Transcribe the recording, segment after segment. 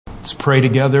Let's pray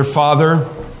together. Father,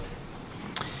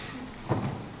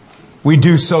 we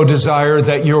do so desire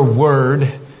that your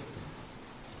word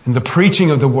and the preaching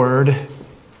of the word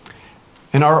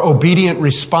and our obedient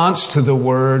response to the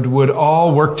word would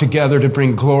all work together to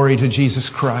bring glory to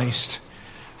Jesus Christ.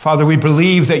 Father, we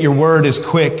believe that your word is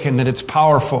quick and that it's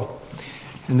powerful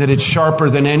and that it's sharper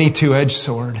than any two-edged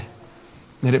sword,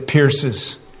 that it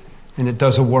pierces and it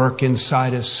does a work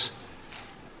inside us.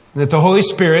 That the Holy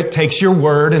Spirit takes your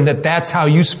word and that's how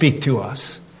you speak to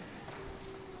us.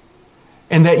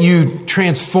 And that you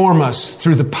transform us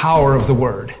through the power of the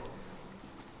word.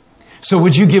 So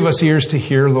would you give us ears to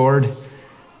hear, Lord?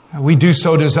 We do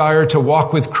so desire to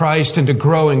walk with Christ and to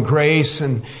grow in grace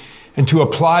and to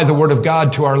apply the word of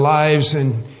God to our lives.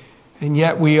 And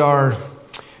yet we are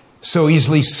so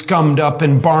easily scummed up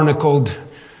and barnacled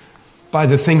by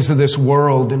the things of this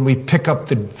world. And we pick up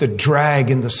the drag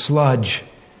and the sludge.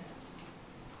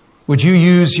 Would you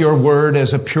use your word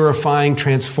as a purifying,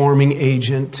 transforming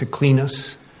agent to clean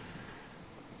us,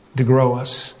 to grow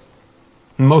us?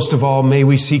 And most of all, may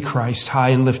we see Christ high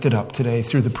and lifted up today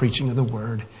through the preaching of the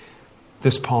word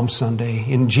this Palm Sunday.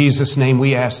 In Jesus' name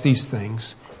we ask these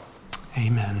things.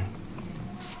 Amen.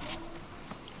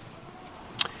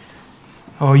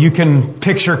 Oh, you can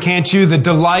picture, can't you, the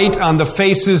delight on the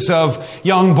faces of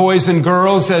young boys and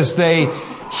girls as they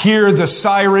hear the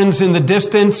sirens in the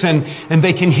distance and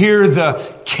they can hear the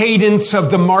cadence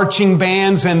of the marching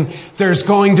bands, and there's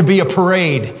going to be a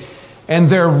parade. And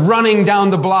they're running down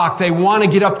the block. They want to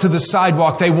get up to the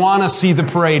sidewalk. They want to see the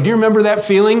parade. Do you remember that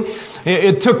feeling?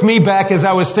 It took me back as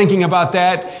I was thinking about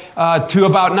that to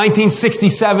about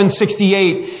 1967,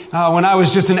 68, when I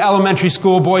was just an elementary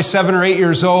school boy, 7 or 8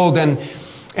 years old. And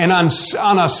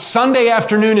on a Sunday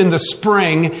afternoon in the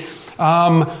spring,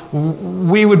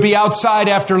 we would be outside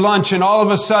after lunch, and all of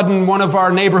a sudden one of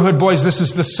our neighborhood boys, this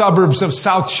is the suburbs of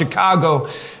South Chicago,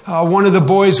 one of the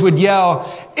boys would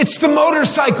yell, "It's the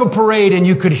motorcycle parade," and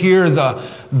you could hear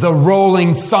the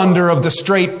rolling thunder of the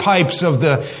straight pipes of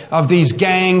these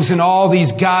gangs and all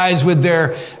these guys with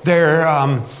their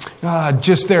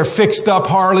fixed up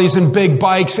Harleys and big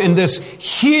bikes, and this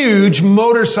huge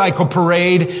motorcycle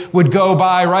parade would go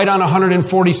by right on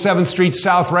 147th Street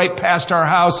South, right past our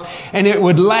house, and it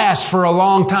would last for a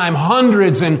long time.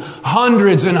 Hundreds and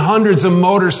hundreds and hundreds of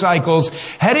motorcycles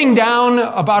heading down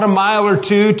about a mile or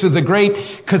two to the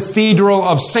great cathedral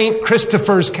of St.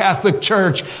 Christopher's Catholic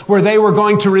Church, where they were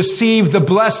going to receive the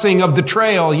blessing of the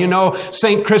trail. You know,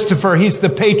 St. Christopher, he's the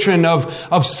patron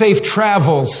of safe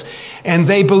travels. And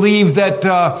they believed that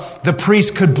the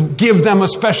priest could give them a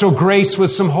special grace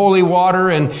with some holy water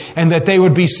and that they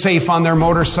would be safe on their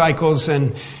motorcycles.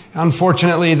 And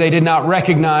unfortunately, they did not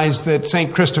recognize that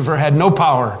St. Christopher had no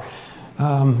power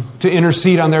to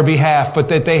intercede on their behalf, but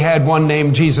that they had one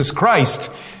named Jesus Christ,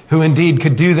 who indeed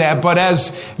could do that. But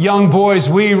as young boys,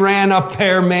 we ran up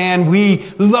there, man. We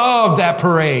loved that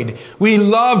parade. We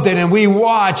loved it, and we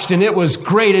watched, and it was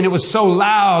great, and it was so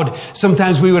loud.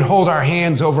 Sometimes we would hold our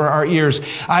hands over our ears.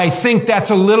 I think that's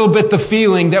a little bit the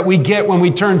feeling that we get when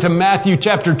we turn to Matthew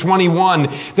chapter 21.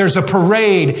 There's a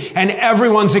parade, and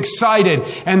everyone's excited,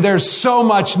 and there's so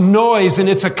much noise, and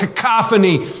it's a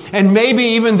cacophony, and maybe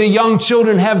even the young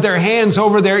children have their hands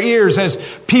over their ears as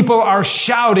people are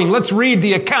shouting. Let's read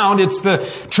the account. It's the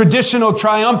traditional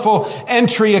triumphal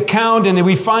entry account, and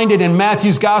we find it in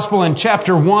Matthew's Gospel in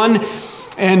chapter 1.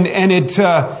 And it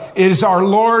is our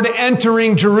Lord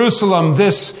entering Jerusalem,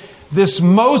 this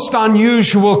most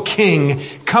unusual king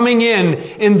coming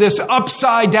in this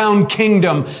upside down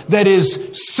kingdom that is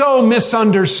so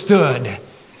misunderstood.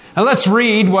 Now let's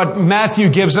read what Matthew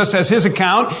gives us as his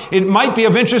account. It might be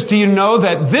of interest to you to know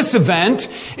that this event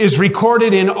is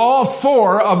recorded in all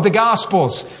 4 of the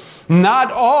Gospels.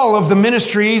 Not all of the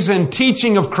ministries and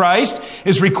teaching of Christ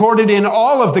is recorded in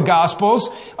all of the Gospels.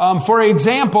 For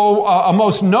example, a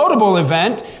most notable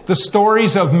event, the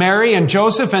stories of Mary and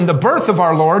Joseph and the birth of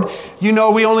our Lord, you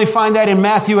know, we only find that in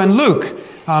Matthew and Luke.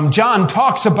 John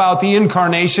talks about the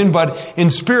incarnation, but in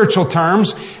spiritual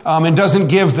terms, and doesn't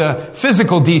give the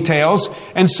physical details.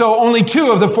 And so only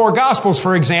 2 of the 4 Gospels,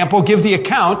 for example, give the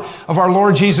account of our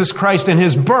Lord Jesus Christ and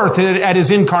his birth at his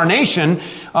incarnation.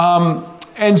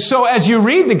 And so as you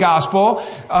read the Gospels,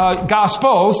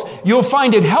 you'll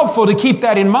find it helpful to keep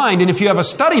that in mind. And if you have a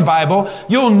study Bible,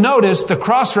 you'll notice the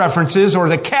cross-references or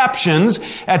the captions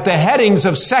at the headings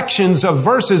of sections of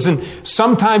verses. And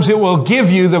sometimes it will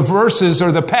give you the verses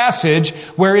or the passage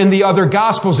where in the other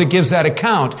Gospels it gives that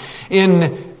account.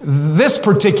 In this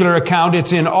particular account,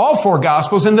 it's in all 4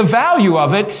 Gospels. And the value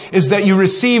of it is that you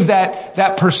receive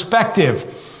that perspective.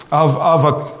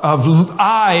 of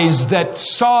eyes that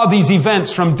saw these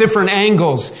events from different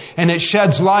angles, and it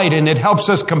sheds light and it helps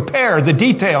us compare the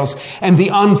details and the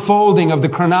unfolding of the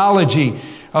chronology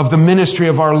of the ministry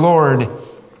of our Lord.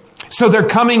 So they're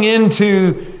coming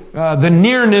into the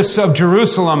nearness of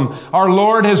Jerusalem. Our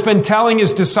Lord has been telling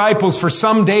His disciples for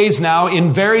some days now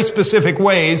in very specific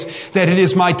ways that it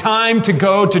is my time to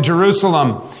go to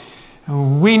Jerusalem.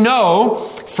 We know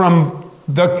from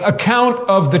the account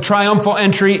of the triumphal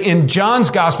entry in John's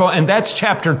Gospel, and that's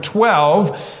chapter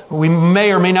 12. We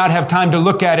may or may not have time to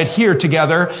look at it here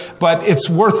together, but it's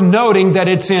worth noting that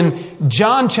it's in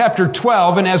John chapter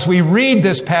 12, and as we read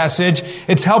this passage,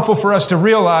 it's helpful for us to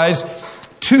realize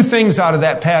two things out of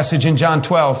that passage in John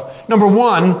 12. Number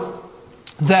one,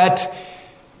 that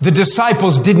the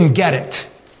disciples didn't get it.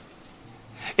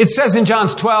 It says in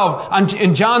John's 12,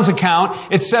 in John's account,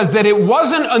 it says that it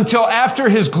wasn't until after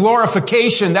His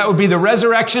glorification, that would be the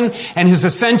resurrection and His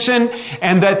ascension,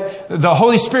 and that the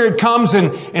Holy Spirit comes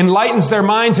and enlightens their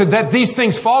minds, and that these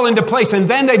things fall into place, and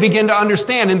then they begin to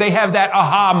understand, and they have that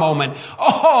aha moment.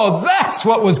 Oh, that's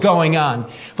what was going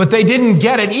on. But they didn't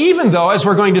get it, even though, as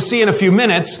we're going to see in a few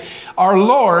minutes, our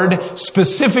Lord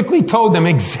specifically told them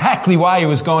exactly why He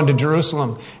was going to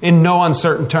Jerusalem in no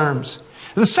uncertain terms.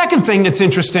 The second thing that's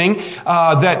interesting,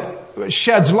 that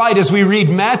sheds light as we read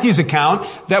Matthew's account,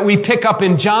 that we pick up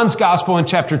in John's Gospel in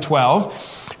chapter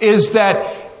 12, is that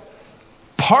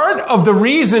part of the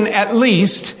reason, at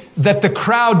least, that the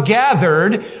crowd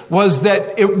gathered was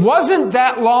that it wasn't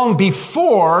that long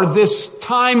before this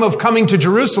time of coming to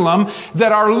Jerusalem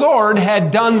that our Lord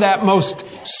had done that most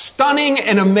stunning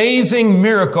and amazing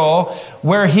miracle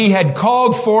where He had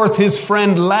called forth His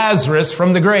friend Lazarus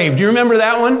from the grave. Do you remember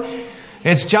that one?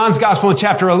 It's John's Gospel in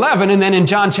chapter 11, and then in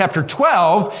John chapter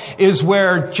 12 is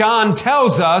where John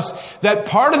tells us that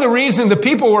part of the reason the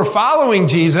people were following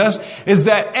Jesus is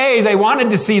that A, they wanted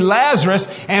to see Lazarus,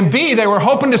 and B, they were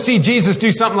hoping to see Jesus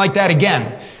do something like that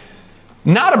again.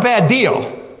 Not a bad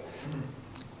deal.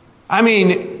 I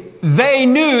mean, they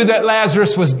knew that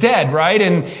Lazarus was dead, right?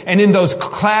 And in those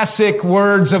classic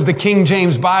words of the King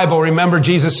James Bible, remember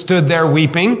Jesus stood there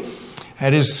weeping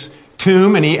at His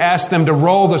tomb, and He asked them to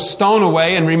roll the stone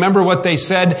away. And remember what they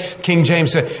said? King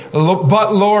James said,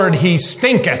 "But Lord, he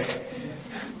stinketh."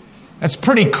 That's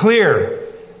pretty clear.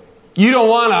 You don't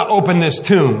want to open this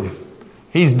tomb.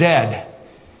 He's dead.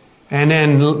 And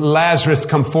then Lazarus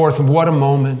come forth. What a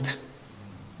moment.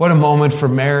 What a moment for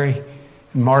Mary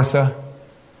and Martha.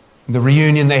 The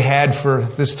reunion they had for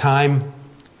this time.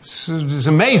 It's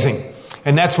amazing.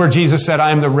 And that's where Jesus said,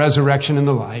 "I am the resurrection and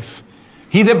the life.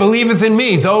 He that believeth in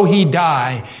me, though he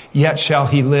die, yet shall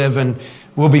he live." And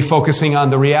we'll be focusing on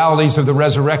the realities of the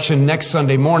resurrection next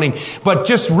Sunday morning. But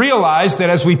just realize that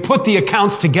as we put the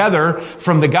accounts together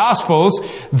from the Gospels,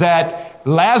 that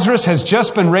Lazarus has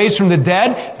just been raised from the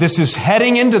dead. This is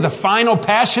heading into the final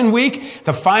Passion Week,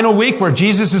 the final week where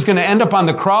Jesus is going to end up on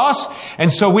the cross.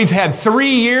 And so we've had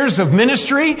 3 years of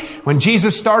ministry when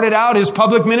Jesus started out His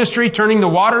public ministry, turning the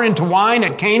water into wine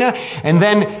at Cana. And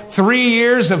then 3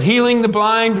 years of healing the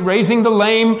blind, raising the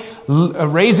lame,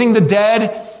 raising the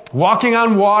dead, walking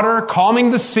on water, calming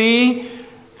the sea,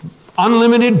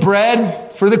 unlimited bread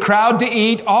for the crowd to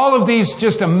eat. All of these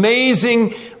just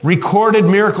amazing recorded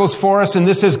miracles for us. And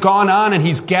this has gone on, and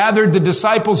He's gathered the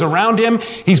disciples around Him.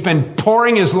 He's been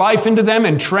pouring His life into them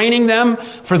and training them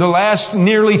for the last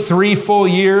nearly 3 full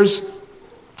years.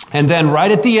 And then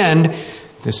right at the end,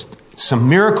 some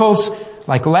miracles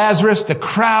like Lazarus. The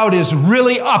crowd is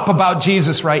really up about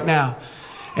Jesus right now.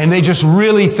 And they just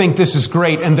really think this is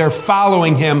great. And they're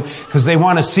following Him because they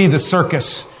want to see the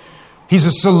circus. He's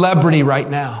a celebrity right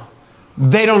now.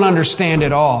 They don't understand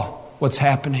at all what's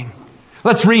happening.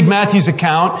 Let's read Matthew's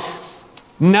account.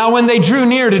 Now when they drew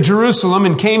near to Jerusalem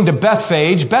and came to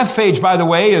Bethphage. Bethphage, by the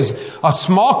way, is a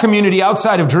small community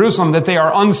outside of Jerusalem that they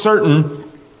are uncertain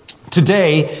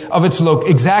today of its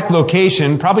exact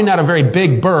location. Probably not a very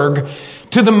big burg.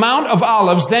 To the Mount of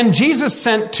Olives, then Jesus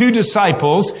sent 2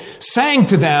 disciples, saying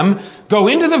to them, "Go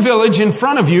into the village in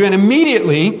front of you, and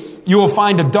immediately you will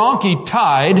find a donkey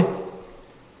tied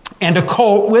and a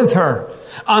colt with her.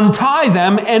 Untie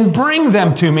them and bring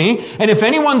them to me. And if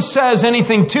anyone says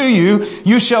anything to you,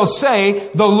 you shall say,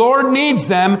 'The Lord needs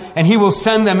them,' and He will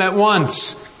send them at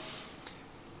once."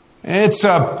 It's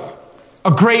a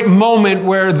great moment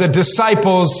where the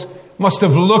disciples must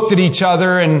have looked at each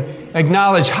other and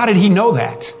acknowledged, how did He know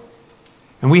that?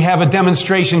 And we have a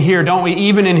demonstration here, don't we?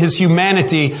 Even in his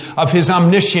humanity, of his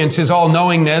omniscience, his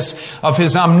all-knowingness, of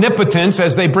his omnipotence,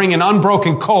 as they bring an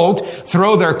unbroken colt,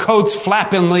 throw their coats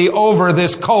flappingly over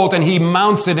this colt, and he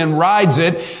mounts it and rides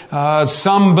it.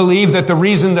 Some believe that the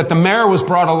reason that the mare was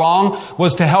brought along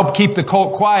was to help keep the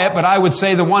colt quiet, but I would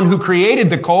say the one who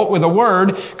created the colt with a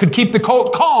word could keep the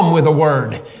colt calm with a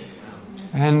word.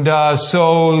 And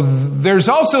so there's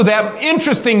also that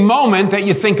interesting moment that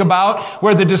you think about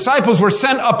where the disciples were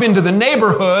sent up into the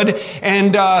neighborhood,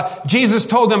 and Jesus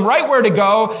told them right where to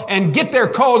go and get their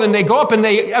colt, and they go up and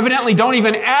they evidently don't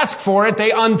even ask for it.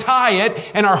 They untie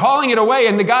it and are hauling it away,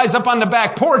 and the guys up on the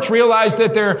back porch realize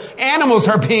that their animals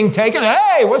are being taken.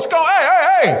 Hey, what's going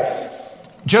on? Hey.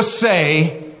 Just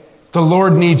say, the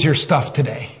Lord needs your stuff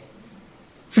today.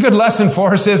 It's a good lesson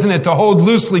for us, isn't it, to hold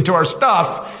loosely to our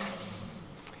stuff.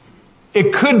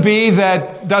 It could be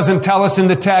that, doesn't tell us in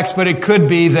the text, but it could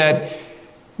be that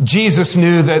Jesus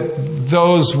knew that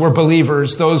those were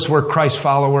believers, those were Christ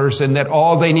followers, and that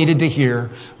all they needed to hear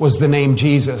was the name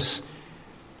Jesus.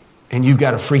 And you've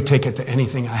got a free ticket to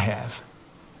anything I have.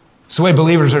 It's the way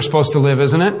believers are supposed to live,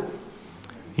 isn't it?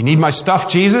 You need my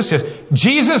stuff, Jesus? If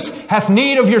Jesus hath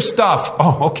need of your stuff.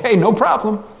 Oh, okay, no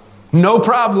problem. No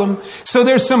problem. So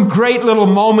there's some great little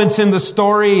moments in the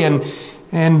story, and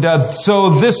so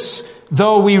this,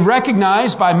 though we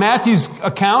recognize by Matthew's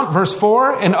account, verse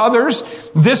 4, and others,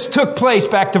 this took place,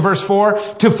 back to verse 4,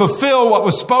 to fulfill what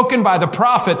was spoken by the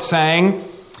prophet, saying,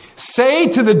 say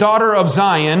to the daughter of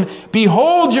Zion,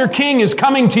 behold, your king is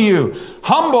coming to you,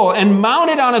 humble and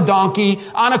mounted on a donkey,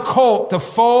 on a colt, the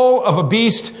foal of a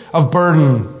beast of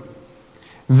burden.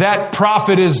 That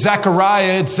prophet is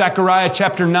Zechariah. It's Zechariah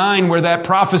chapter 9, where that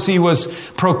prophecy was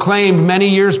proclaimed many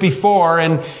years before.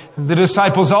 And the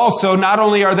disciples also, not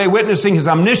only are they witnessing his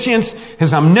omniscience,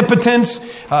 his omnipotence,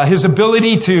 his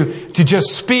ability to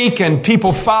just speak and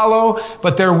people follow,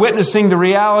 but they're witnessing the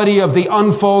reality of the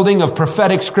unfolding of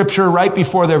prophetic scripture right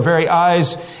before their very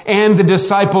eyes. And the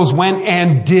disciples went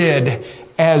and did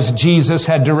as Jesus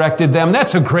had directed them.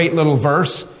 That's a great little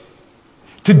verse.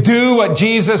 To do what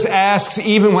Jesus asks,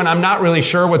 even when I'm not really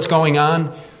sure what's going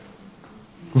on.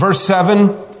 Verse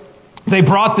 7, they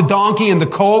brought the donkey and the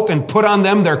colt and put on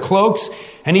them their cloaks,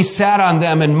 and he sat on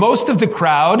them. And most of the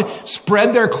crowd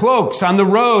spread their cloaks on the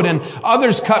road, and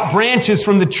others cut branches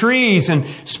from the trees and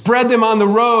spread them on the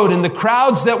road. And the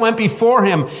crowds that went before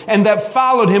him and that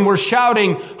followed him were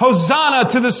shouting, Hosanna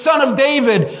to the Son of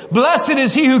David! Blessed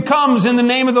is he who comes in the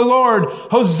name of the Lord!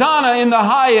 Hosanna in the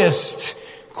highest!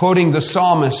 Quoting the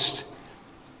psalmist.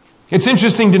 It's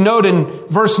interesting to note in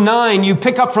verse 9, you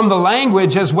pick up from the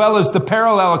language as well as the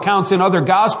parallel accounts in other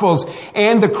gospels,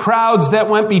 and the crowds that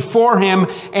went before him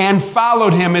and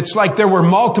followed him. It's like there were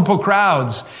multiple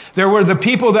crowds. There were the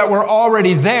people that were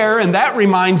already there, and that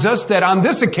reminds us that on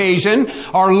this occasion,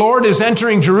 our Lord is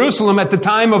entering Jerusalem at the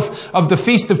time of the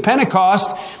Feast of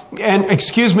Pentecost,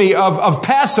 of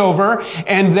Passover,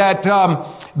 and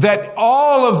that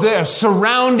all of the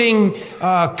surrounding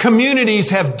communities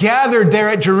have gathered there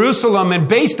at Jerusalem, and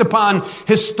based upon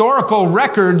historical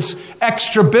records,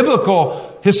 extra-biblical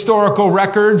historical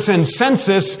records and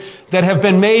census that have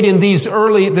been made in this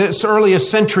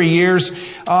earliest century years,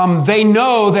 they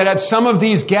know that at some of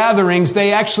these gatherings,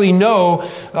 they actually know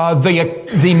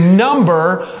the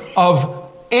number of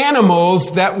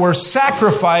animals that were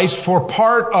sacrificed for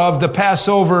part of the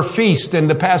Passover feast and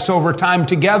the Passover time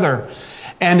together.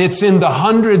 And it's in the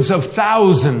hundreds of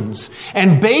thousands.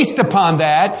 And based upon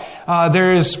that,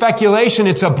 there is speculation.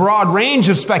 It's a broad range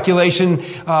of speculation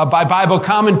by Bible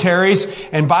commentaries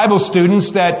and Bible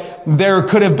students that there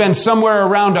could have been somewhere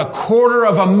around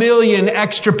 250,000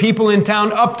 extra people in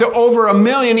town, up to over 1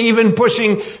 million, even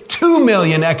pushing 2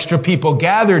 million extra people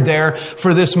gathered there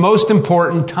for this most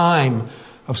important time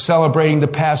of celebrating the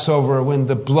Passover, when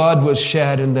the blood was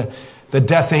shed and the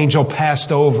death angel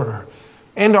passed over.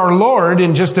 And our Lord,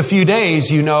 in just a few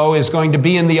days, is going to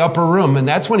be in the upper room. And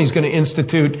that's when he's going to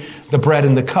institute the bread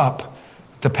and the cup,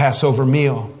 the Passover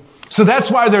meal. So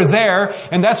that's why they're there,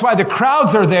 and that's why the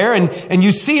crowds are there. And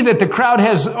you see that the crowd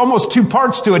has almost two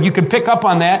parts to it. You can pick up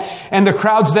on that. And the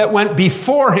crowds that went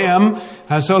before him.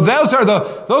 So those are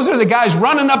the guys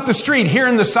running up the street,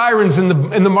 hearing the sirens and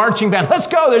the marching band. Let's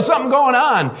go, there's something going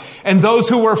on. And those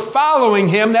who were following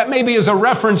him, that maybe is a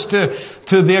reference to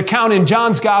the account in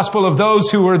John's gospel of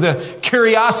those who were the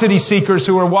curiosity seekers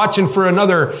who were watching for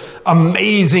another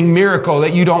amazing miracle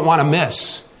that you don't want to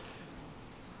miss.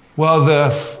 Well,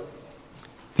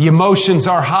 the emotions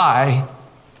are high.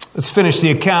 Let's finish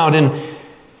the account. And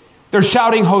they're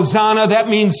shouting, Hosanna. That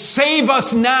means save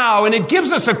us now. And it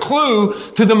gives us a clue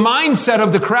to the mindset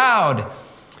of the crowd.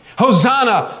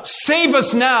 Hosanna, save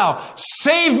us now.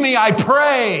 Save me, I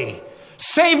pray.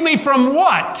 Save me from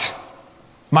what?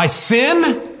 My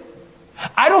sin?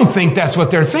 I don't think that's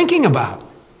what they're thinking about.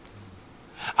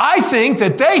 I think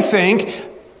that they think,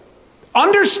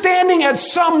 understanding at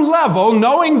some level,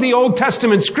 knowing the Old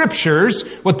Testament scriptures,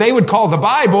 what they would call the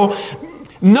Bible,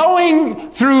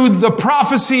 knowing through the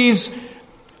prophecies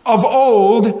of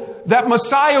old that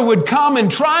Messiah would come and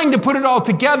trying to put it all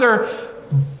together,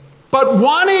 but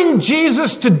wanting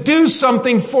Jesus to do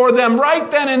something for them right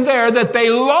then and there that they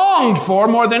longed for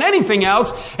more than anything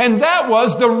else, and that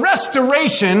was the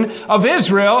restoration of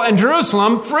Israel and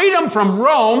Jerusalem, freedom from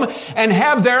Rome, and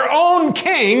have their own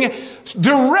king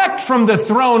direct from the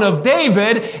throne of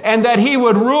David, and that he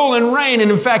would rule and reign.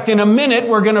 And in fact, in a minute,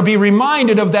 we're going to be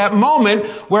reminded of that moment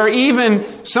where even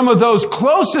some of those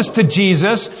closest to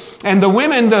Jesus and the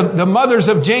women, the mother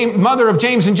of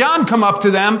James and John, come up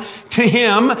to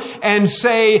him and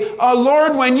say, "Oh,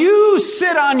 Lord, when you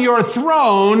sit on your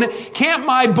throne, can't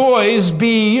my boys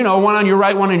be, one on your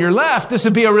right, one on your left? This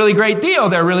would be a really great deal.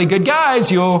 They're really good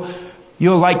guys. You'll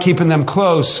like keeping them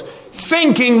close."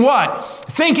 Thinking what?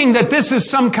 Thinking that this is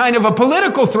some kind of a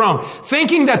political throne.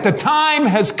 Thinking that the time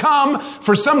has come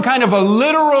for some kind of a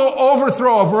literal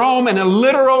overthrow of Rome and a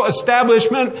literal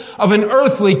establishment of an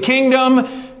earthly kingdom.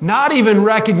 Not even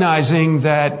recognizing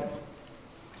that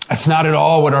that's not at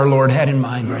all what our Lord had in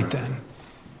mind right then.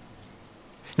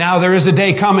 Now there is a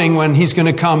day coming when he's going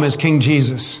to come as King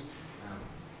Jesus.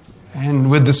 And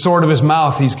with the sword of his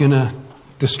mouth, he's going to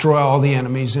destroy all the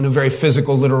enemies in a very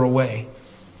physical, literal way.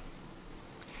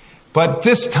 But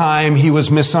this time he was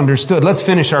misunderstood. Let's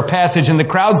finish our passage. "And the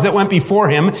crowds that went before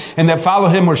him and that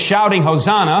followed him were shouting,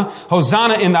 'Hosanna,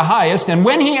 Hosanna in the highest.' And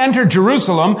when he entered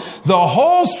Jerusalem, the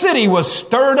whole city was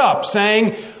stirred up,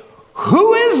 saying,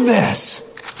 'Who is this?'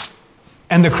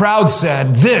 And the crowd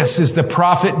said, 'This is the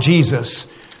prophet Jesus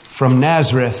from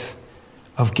Nazareth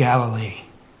of Galilee.'"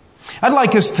 I'd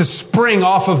like us to spring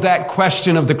off of that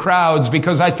question of the crowds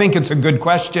because I think it's a good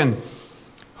question.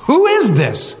 Who is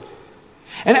this?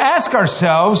 And ask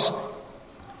ourselves,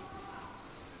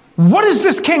 what is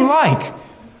this king like?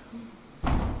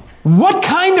 What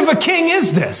kind of a king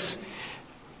is this?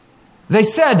 They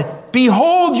said,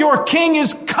 "Behold, your king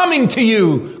is coming to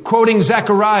you," quoting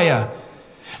Zechariah.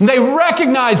 And they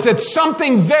recognized that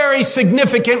something very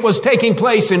significant was taking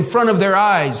place in front of their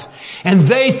eyes. And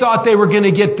they thought they were going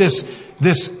to get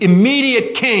this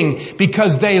immediate king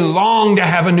because they longed to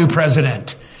have a new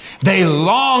president. They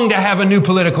long to have a new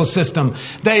political system.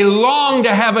 They long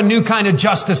to have a new kind of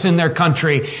justice in their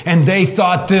country. And they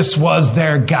thought this was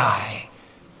their guy.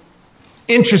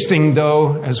 Interesting,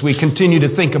 though, as we continue to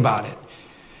think about it,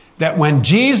 that when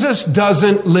Jesus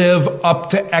doesn't live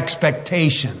up to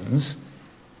expectations,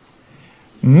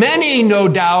 many, no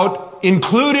doubt,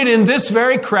 included in this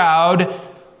very crowd,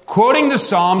 quoting the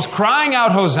Psalms, crying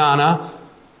out, "Hosanna,"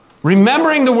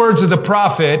 remembering the words of the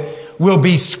prophet, will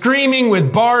be screaming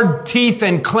with bared teeth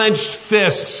and clenched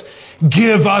fists,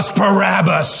 "Give us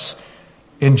Barabbas,"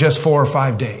 in just 4 or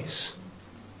 5 days.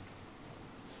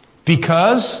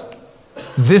 Because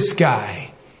this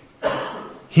guy,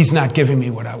 he's not giving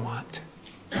me what I want.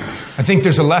 I think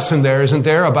there's a lesson there, isn't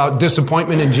there, about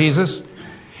disappointment in Jesus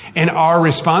and our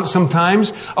response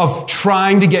sometimes of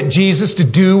trying to get Jesus to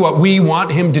do what we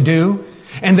want him to do.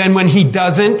 And then when he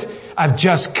doesn't, I've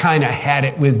just kind of had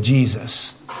it with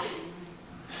Jesus.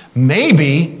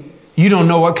 Maybe you don't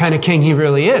know what kind of king he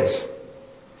really is.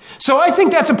 So I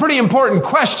think that's a pretty important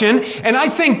question. And I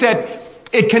think that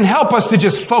it can help us to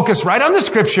just focus right on the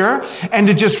scripture and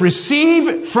to just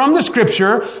receive from the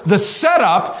scripture the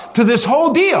setup to this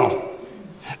whole deal.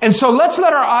 And so let's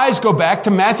let our eyes go back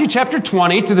to Matthew chapter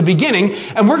 20, to the beginning,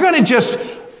 and we're going to just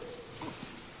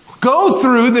go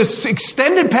through this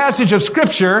extended passage of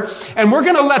scripture, and we're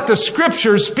going to let the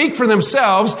scriptures speak for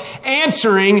themselves,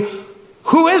 answering,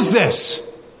 who is this?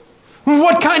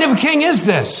 What kind of a king is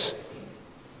this?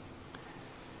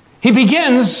 He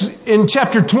begins in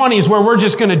chapter 20, is where we're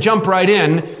just going to jump right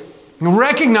in,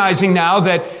 recognizing now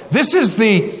that this is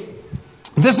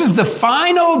the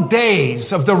final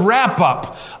days of the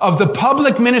wrap-up of the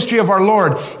public ministry of our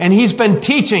Lord, and he's been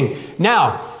teaching.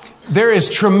 Now, there is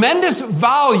tremendous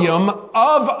volume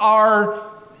of our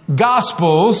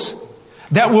Gospels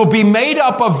that will be made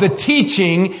up of the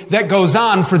teaching that goes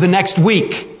on for the next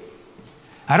week.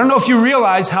 I don't know if you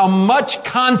realize how much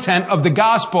content of the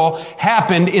gospel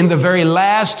happened in the very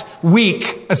last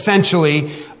week,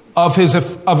 essentially, of his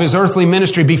earthly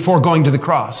ministry before going to the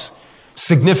cross.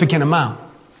 Significant amount.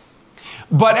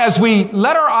 But as we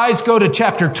let our eyes go to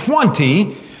chapter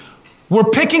 20, We're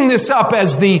picking this up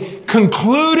as the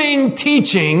concluding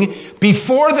teaching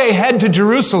before they head to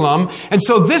Jerusalem. And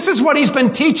so this is what he's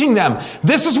been teaching them.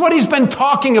 This is what he's been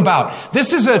talking about.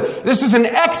 This is an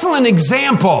excellent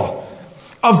example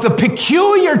of the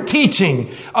peculiar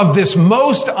teaching of this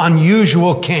most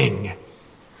unusual king.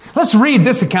 Let's read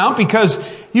this account because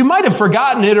you might have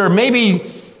forgotten it or maybe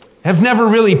have never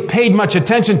really paid much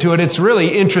attention to it. It's a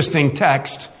really interesting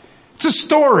text. It's a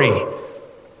story.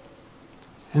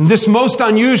 And this most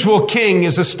unusual king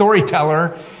is a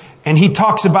storyteller, and he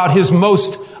talks about his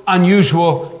most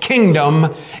unusual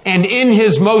kingdom. And in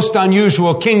his most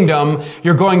unusual kingdom,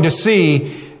 you're going to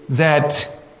see that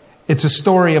it's a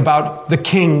story about the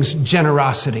king's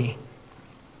generosity.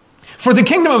 For the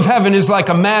kingdom of heaven is like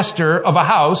a master of a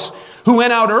house who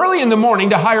went out early in the morning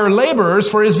to hire laborers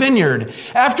for his vineyard.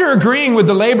 After agreeing with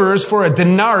the laborers for a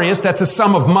denarius, that's a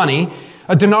sum of money,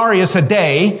 a denarius a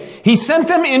day, he sent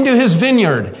them into his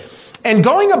vineyard. And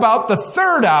going about the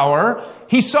third hour,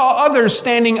 he saw others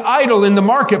standing idle in the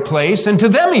marketplace. And to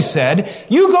them he said,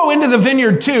 "You go into the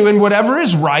vineyard too, and whatever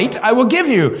is right, I will give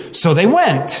you." So they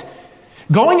went.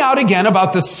 Going out again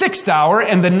about the 6th hour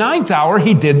and the 9th hour,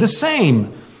 he did the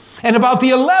same. And about the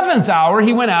 11th hour,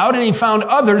 he went out and he found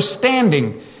others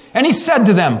standing. And he said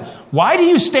to them, "Why do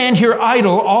you stand here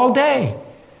idle all day?"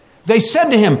 They said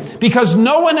to him, "Because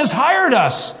no one has hired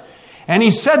us." And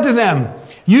he said to them,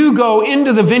 "You go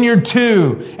into the vineyard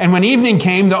too." And when evening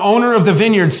came, the owner of the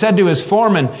vineyard said to his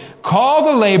foreman, "Call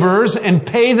the laborers and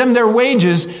pay them their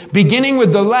wages, beginning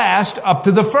with the last up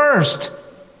to the first."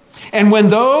 And when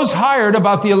those hired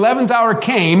about the 11th hour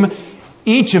came,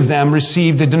 each of them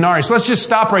received a denarius. Let's just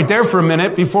stop right there for a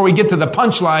minute before we get to the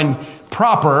punchline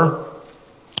proper.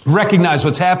 Recognize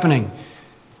what's happening.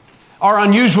 Our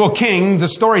unusual king, the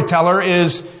storyteller,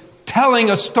 is telling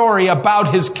a story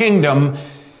about his kingdom.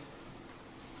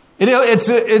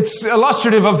 It's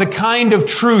illustrative of the kind of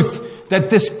truth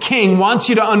that this king wants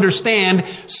you to understand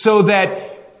so that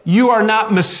you are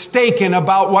not mistaken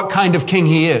about what kind of king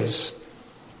he is.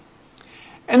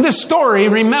 And this story,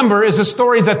 remember, is a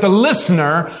story that the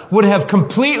listener would have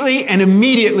completely and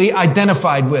immediately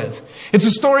identified with. It's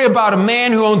a story about a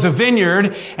man who owns a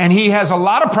vineyard and he has a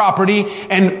lot of property,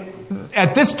 and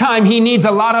at this time he needs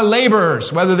a lot of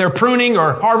laborers, whether they're pruning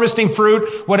or harvesting fruit,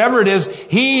 whatever it is,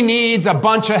 he needs a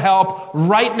bunch of help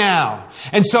right now.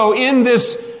 And so in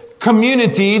this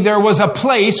community, there was a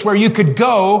place where you could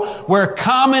go where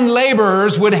common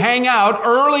laborers would hang out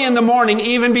early in the morning,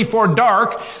 even before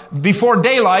dark, before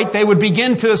daylight. They would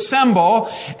begin to assemble,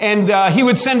 and he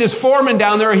would send his foreman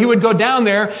down there, or he would go down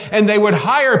there, and they would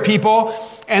hire people.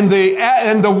 And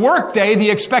the workday,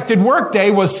 the expected workday,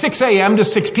 was 6 a.m. to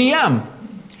 6 p.m.,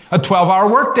 a 12-hour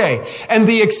workday. And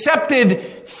the accepted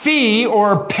fee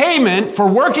or payment for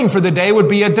working for the day would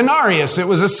be a denarius. It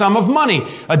was a sum of money,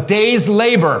 a day's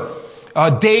labor,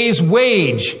 a day's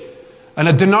wage. And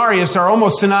a denarius are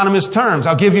almost synonymous terms.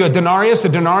 I'll give you a denarius. A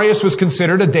denarius was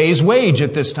considered a day's wage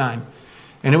at this time.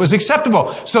 And it was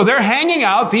acceptable. So they're hanging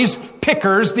out, these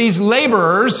pickers, these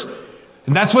laborers,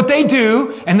 and that's what they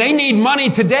do. And they need money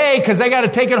today because they got to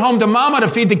take it home to mama to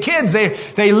feed the kids.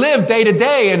 They live day to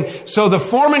day. And so the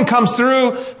foreman comes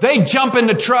through. They jump in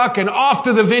the truck and off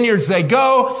to the vineyards they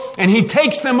go. And he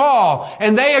takes them all.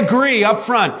 And they agree up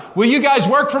front. "Will you guys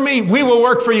work for me? We will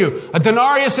work for you. A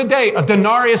denarius a day. A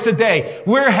denarius a day.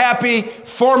 We're happy.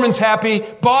 Foreman's happy.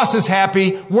 Boss is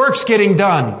happy. Work's getting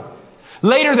done."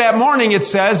 Later that morning, it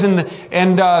says, in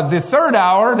the third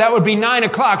hour, that would be 9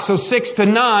 o'clock, so 6 to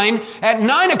 9. At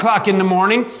 9 o'clock in the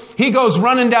morning, he goes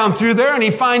running down through there, and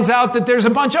he finds out that there's a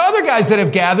bunch of other guys that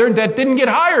have gathered that didn't get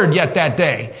hired yet that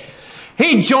day.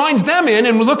 He joins them in,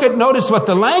 and notice what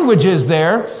the language is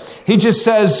there. He just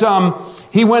says,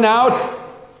 he went out,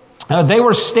 they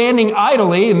were standing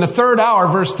idly in the third hour,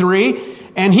 verse 3,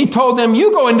 and he told them,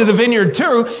 "You go into the vineyard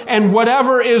too, and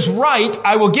whatever is right,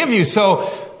 I will give you." So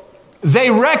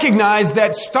they recognize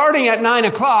that starting at 9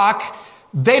 o'clock,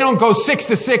 they don't go 6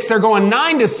 to 6, they're going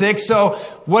 9 to 6. So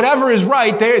whatever is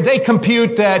right, they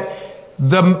compute that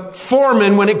the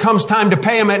foreman, when it comes time to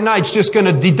pay him at night, is just going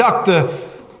to deduct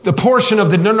the portion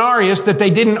of the denarius that they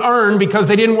didn't earn because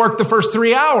they didn't work the first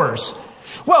 3 hours.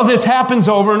 Well, this happens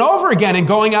over and over again, and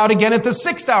going out again at the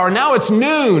 6th hour. Now it's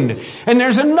noon, and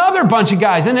there's another bunch of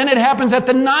guys, and then it happens at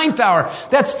the 9th hour.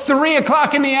 That's 3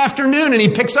 o'clock in the afternoon, and he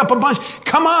picks up a bunch.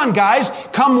 "Come on, guys,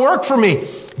 come work for me."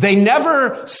 They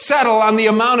never settle on the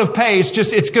amount of pay.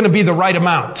 It's going to be the right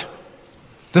amount.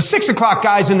 The 6 o'clock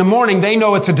guys in the morning, they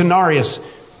know it's a denarius.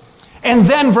 And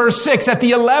then verse 6, at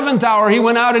the 11th hour, he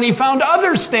went out and he found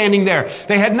others standing there.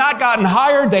 They had not gotten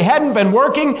hired. They hadn't been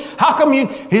working. How come he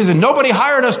said, nobody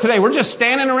hired us today. We're just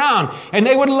standing around. And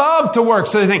they would love to work.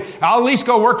 So they think, I'll at least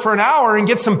go work for an hour and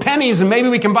get some pennies and maybe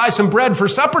we can buy some bread for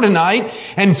supper tonight.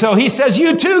 And so he says,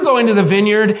 you too go into the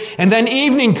vineyard. And then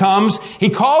evening comes.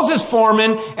 He calls his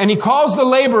foreman and he calls the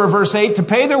laborer, verse 8, to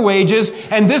pay their wages.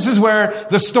 And this is where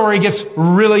the story gets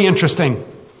really interesting.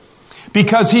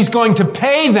 Because he's going to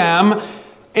pay them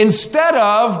instead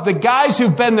of the guys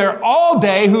who've been there all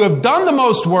day, who have done the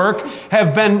most work,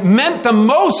 have been meant the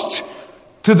most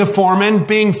to the foreman,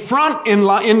 being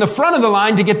in the front of the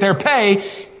line to get their pay.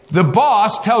 The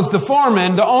boss tells the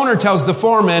foreman, the owner tells the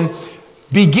foreman,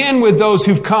 begin with those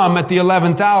who've come at the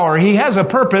 11th hour. He has a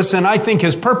purpose, and I think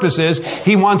his purpose is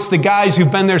he wants the guys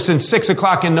who've been there since 6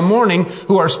 o'clock in the morning,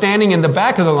 who are standing in the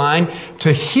back of the line,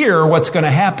 to hear what's going to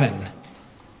happen.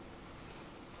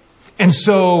 And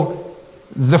so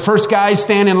the first guys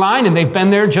stand in line and they've been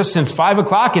there just since 5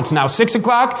 o'clock. It's now 6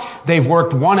 o'clock. They've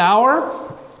worked 1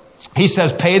 hour. He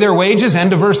says, pay their wages,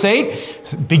 end of verse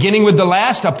 8, beginning with the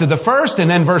last up to the first,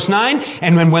 and then verse 9.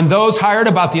 And when those hired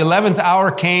about the 11th hour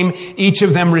came, each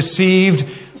of them received,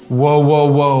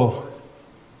 a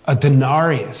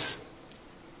denarius.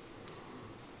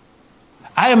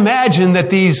 I imagine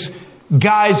that these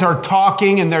guys are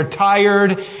talking and they're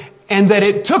tired, and that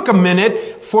it took a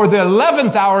minute for the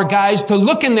 11th hour guys to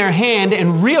look in their hand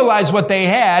and realize what they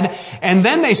had. And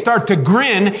then they start to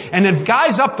grin. And the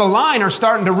guys up the line are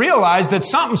starting to realize that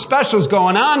something special is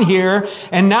going on here.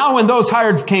 And now when those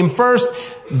hired came first,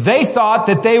 they thought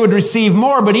that they would receive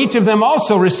more, but each of them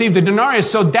also received a denarius.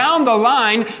 So down the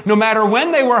line, no matter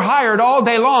when they were hired all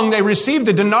day long, they received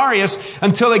a denarius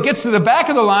until it gets to the back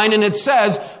of the line. And it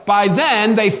says, by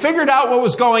then they figured out what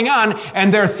was going on,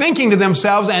 and they're thinking to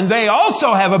themselves, and they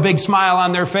also have a big smile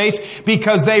on their face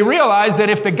because they realize that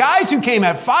if the guys who came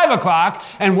at 5 o'clock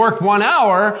and worked 1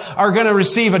 hour are going to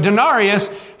receive a denarius,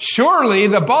 surely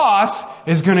the boss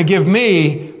is going to give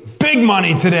me big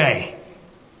money today.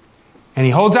 And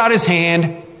he holds out his hand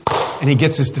and he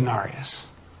gets his denarius.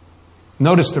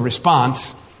 Notice the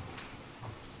response.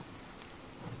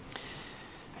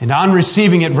 And on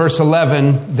receiving it, verse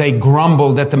 11, they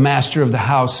grumbled at the master of the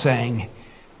house, saying,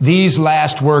 these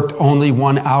last worked only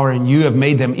 1 hour, and you have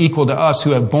made them equal to us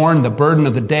who have borne the burden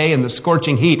of the day and the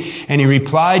scorching heat. And he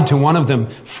replied to one of them,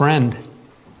 friend,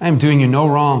 I am doing you no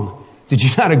wrong. Did you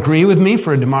not agree with me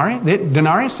for a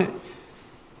denarius?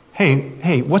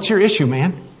 Hey, what's your issue,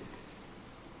 man?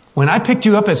 When I picked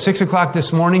you up at 6 o'clock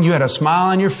this morning, you had a smile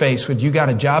on your face when you got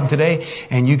a job today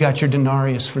and you got your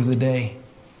denarius for the day.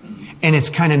 And it's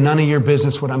kind of none of your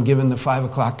business what I'm giving the 5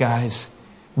 o'clock guys.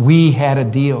 We had a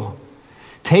deal.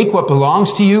 Take what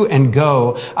belongs to you and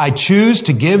go. I choose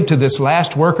to give to this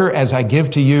last worker as I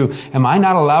give to you. Am I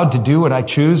not allowed to do what I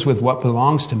choose with what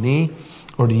belongs to me?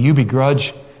 Or do you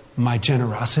begrudge my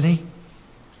generosity?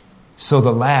 So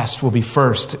the last will be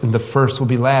first and the first will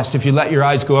be last. If you let your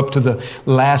eyes go up to the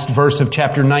last verse of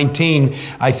chapter 19,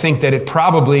 I think that it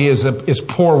probably is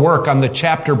poor work on the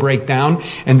chapter breakdown,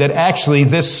 and that actually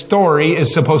this story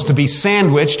is supposed to be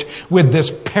sandwiched with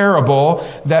this parable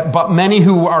that but many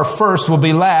who are first will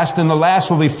be last and the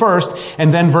last will be first.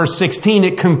 And then verse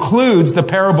 16, the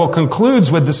parable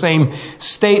concludes with the same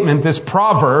statement, this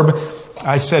proverb.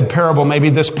 I said parable,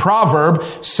 maybe this proverb,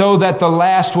 so that the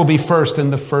last will be first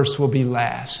and the first will be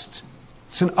last.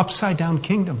 It's an upside down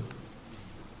kingdom.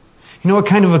 You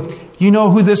know you know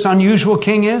who this unusual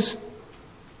king is?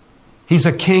 He's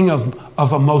a king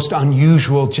of a most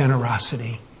unusual generosity.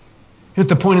 You know what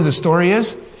the point of the story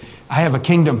is? I have a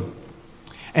kingdom,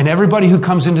 and everybody who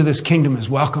comes into this kingdom is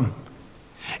welcome.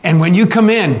 And when you come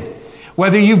in,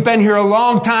 whether you've been here a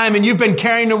long time and you've been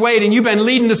carrying the weight and you've been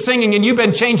leading the singing and you've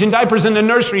been changing diapers in the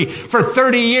nursery for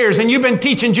 30 years and you've been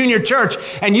teaching junior church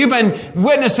and you've been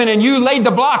witnessing and you laid the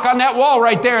block on that wall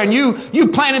right there and you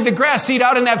planted the grass seed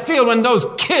out in that field when those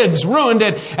kids ruined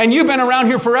it, and you've been around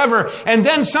here forever, and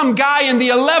then some guy in the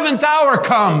 11th hour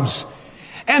comes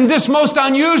and this most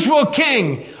unusual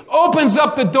king opens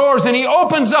up the doors and he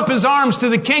opens up his arms to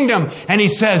the kingdom and he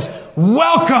says,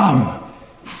 welcome.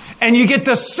 And you get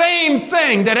the same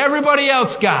thing that everybody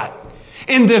else got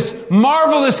in this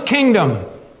marvelous kingdom.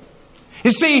 You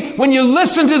see, when you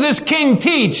listen to this king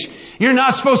teach, you're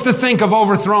not supposed to think of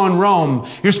overthrowing Rome.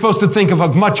 You're supposed to think of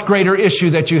a much greater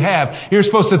issue that you have. You're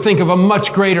supposed to think of a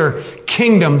much greater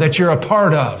kingdom that you're a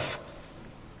part of.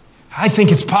 I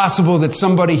think it's possible that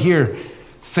somebody here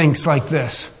thinks like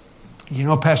this. You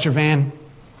know, Pastor Van,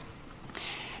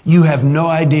 you have no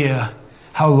idea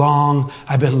how long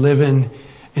I've been living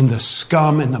in the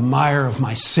scum and the mire of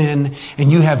my sin,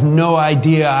 and you have no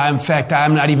idea. In fact,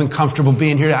 I'm not even comfortable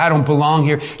being here. I don't belong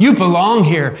here. You belong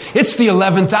here. It's the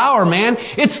 11th hour, man.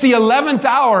 It's the 11th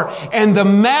hour, and the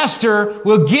Master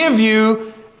will give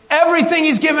you everything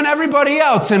He's given everybody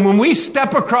else. And when we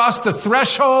step across the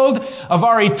threshold of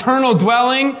our eternal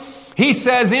dwelling, He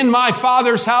says, in my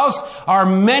Father's house are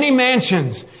many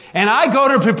mansions, and I go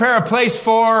to prepare a place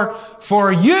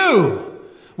for you.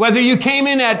 Whether you came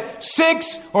in at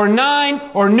 6 or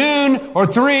 9 or noon or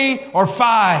 3 or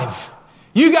 5.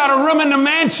 You got a room in the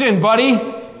mansion, buddy.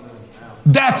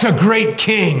 That's a great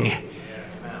king.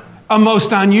 A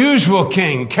most unusual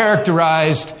king,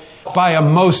 characterized by a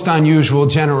most unusual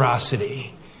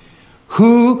generosity.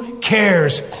 Who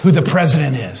cares who the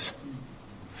president is?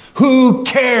 Who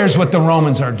cares what the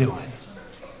Romans are doing?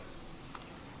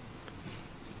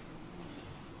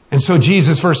 And so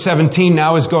Jesus, verse 17,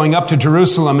 now is going up to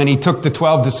Jerusalem, and He took the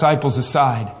 12 disciples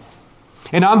aside.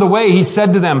 And on the way, He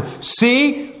said to them,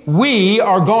 see, we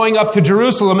are going up to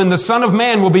Jerusalem, and the Son of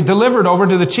Man will be delivered over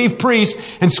to the chief priests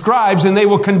and scribes, and they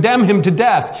will condemn Him to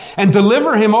death and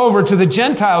deliver Him over to the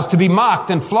Gentiles to be mocked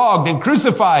and flogged and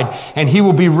crucified, and He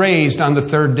will be raised on the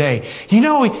third day. You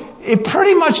know, it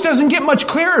pretty much doesn't get much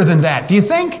clearer than that, do you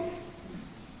think?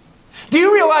 Do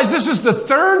you realize this is the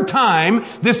third time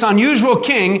this unusual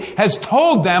king has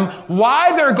told them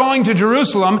why they're going to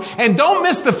Jerusalem? And don't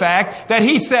miss the fact that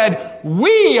He said,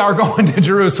 we are going to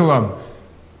Jerusalem.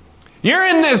 You're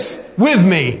in this with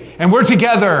me, and we're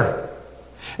together.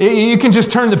 You can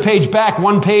just turn the page back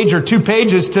 1 page or 2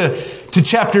 pages to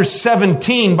chapter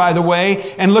 17, by the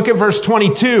way, and look at verse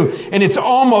 22. And it's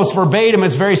almost verbatim.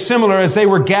 It's very similar. As they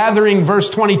were gathering, verse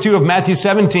 22 of Matthew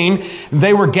 17,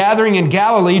 they were gathering in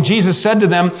Galilee. Jesus said to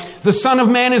them, the Son of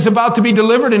Man is about to be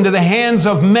delivered into the hands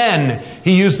of men.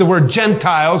 He used the word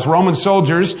Gentiles, Roman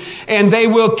soldiers, and they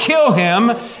will kill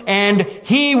Him, and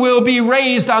He will be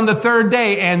raised on the third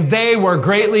day. And they were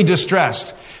greatly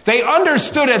distressed. They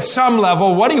understood at some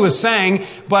level what He was saying,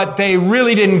 but they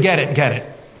really didn't get it.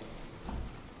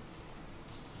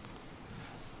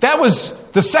 That was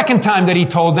the second time that He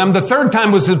told them. The third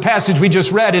time was the passage we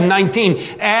just read in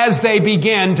 19. As they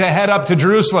began to head up to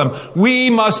Jerusalem. We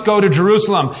must go to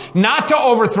Jerusalem. Not to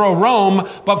overthrow Rome,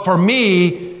 but for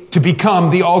me to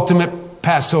become the ultimate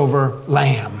Passover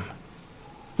lamb.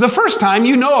 The first time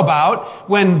you know about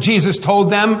when Jesus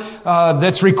told them,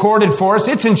 that's recorded for us.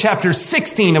 It's in chapter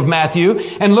 16 of Matthew.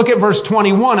 And look at verse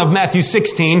 21 of Matthew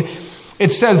 16.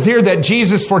 It says here that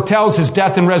Jesus foretells His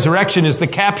death and resurrection is the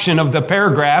caption of the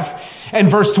paragraph.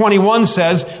 And verse 21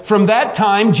 says, from that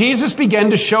time, Jesus began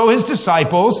to show His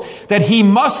disciples that He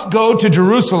must go to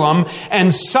Jerusalem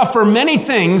and suffer many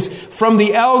things from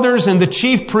the elders and the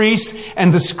chief priests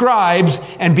and the scribes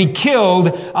and be killed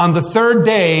on the third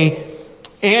day,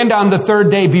 and on the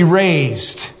third day be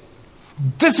raised.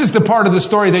 This is the part of the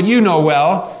story that you know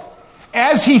well.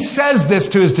 As He says this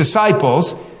to His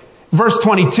disciples, verse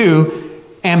 22,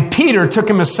 and Peter took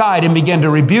Him aside and began to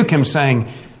rebuke Him, saying,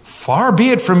 far be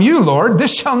it from you, Lord,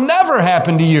 this shall never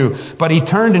happen to you. But He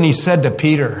turned and He said to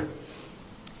Peter,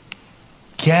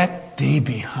 get thee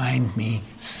behind me,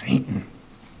 Satan.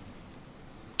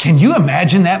 Can you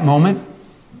imagine that moment?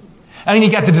 I mean,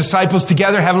 you got the disciples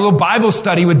together having a little Bible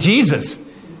study with Jesus.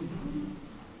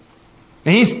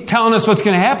 And He's telling us what's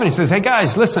going to happen. He says, hey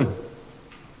guys, listen,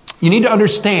 you need to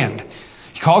understand.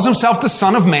 He calls Himself the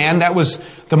Son of Man. That was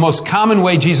the most common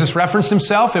way Jesus referenced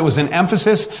Himself. It was an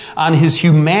emphasis on His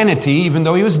humanity, even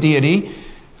though He was deity.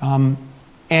 And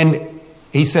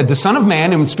He said, the Son of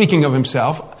Man, and speaking of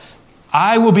Himself,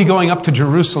 I will be going up to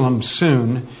Jerusalem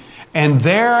soon, and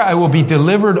there I will be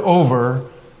delivered over,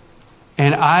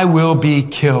 and I will be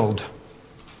killed.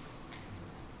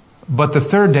 But the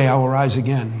third day I will rise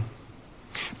again.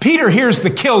 Peter hears the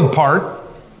killed part.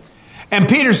 And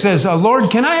Peter says, Lord,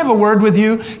 can I have a word with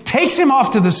you? Takes Him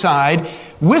off to the side,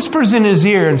 whispers in His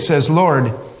ear and says,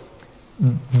 Lord,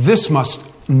 this must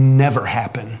never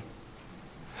happen.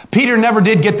 Peter never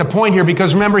did get the point here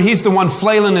because remember, he's the one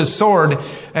flailing his sword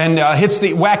and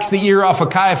whacks the ear off of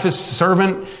Caiaphas'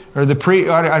 servant or I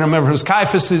don't remember if it was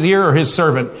Caiaphas' ear or his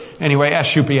servant. Anyway,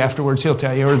 ask Shupi afterwards, he'll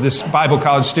tell you, or this Bible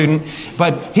college student.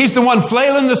 But he's the one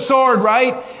flailing the sword,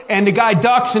 right? And the guy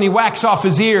ducks and he whacks off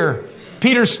his ear.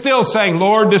 Peter's still saying,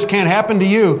 Lord, this can't happen to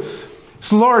you.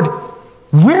 So, Lord,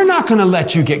 we're not going to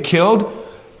let you get killed.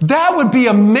 That would be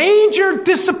a major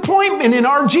disappointment in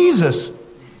our Jesus.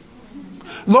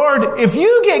 Lord, if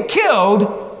you get killed,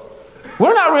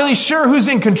 we're not really sure who's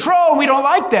in control. We don't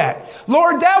like that.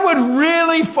 Lord, that would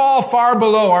really fall far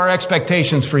below our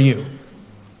expectations for you.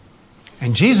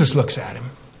 And Jesus looks at him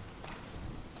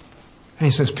and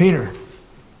He says, Peter,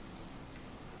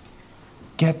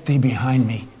 Get thee behind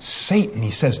me, Satan,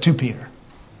 he says to Peter.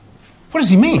 What does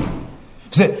he mean?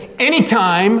 Is that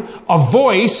anytime a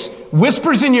voice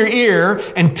whispers in your ear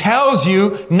and tells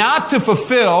you not to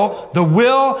fulfill the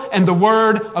will and the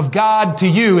word of God to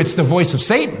you, it's the voice of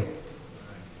Satan.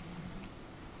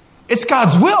 It's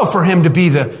God's will for him to be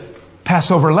the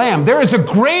Passover lamb. There is a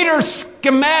greater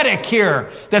schematic here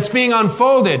that's being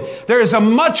unfolded. There is a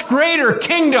much greater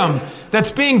kingdom that's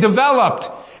being developed.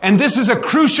 And this is a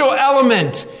crucial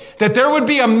element, that there would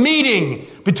be a meeting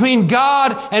between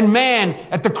God and man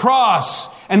at the cross,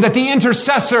 and that the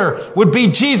intercessor would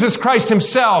be Jesus Christ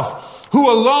himself,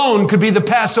 who alone could be the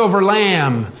Passover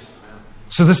lamb.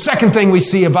 So the second thing we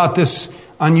see about this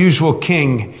unusual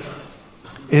king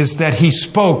is that he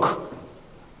spoke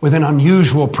with an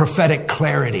unusual prophetic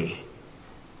clarity.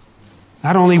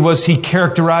 Not only was he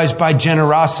characterized by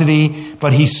generosity,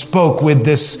 but he spoke with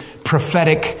this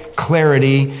prophetic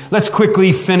clarity. Let's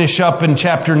quickly finish up in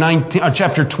chapter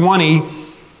 20.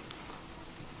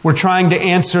 We're trying to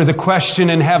answer the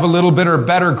question and have a little bit or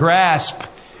better grasp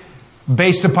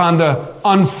based upon the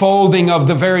unfolding of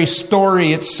the very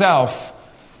story itself.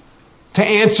 To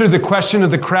answer the question of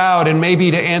the crowd, and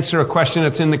maybe to answer a question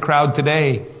that's in the crowd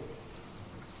today.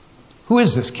 Who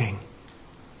is this king?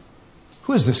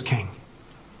 Who is this king?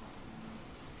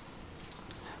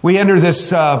 We enter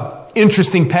this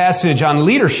interesting passage on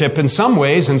leadership in some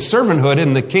ways and servanthood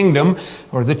in the kingdom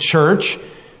or the church.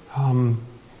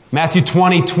 Matthew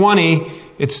 20:20,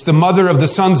 it's the mother of the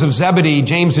sons of Zebedee,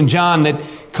 James and John, that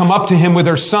come up to him with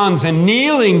her sons, and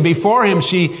kneeling before him,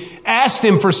 she asked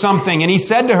him for something, and he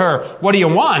said to her, "What do you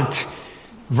want?"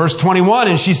 Verse 21,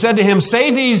 and she said to him, say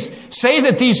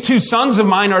that these two sons of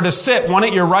mine are to sit, one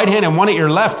at your right hand and one at your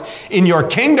left, in your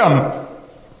kingdom.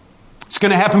 It's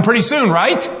going to happen pretty soon,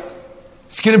 right?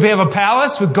 It's going to have a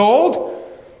palace with gold.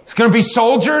 It's going to be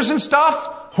soldiers and stuff,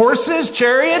 horses,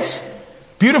 chariots,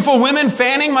 beautiful women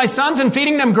fanning my sons and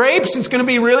feeding them grapes. It's going to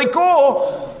be really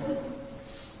cool.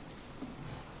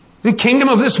 The kingdom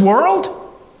of this world?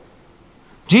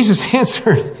 Jesus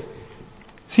answered,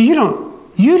 see,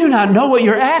 you do not know what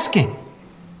you're asking.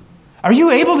 Are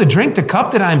you able to drink the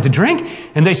cup that I am to drink?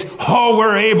 And they say, oh,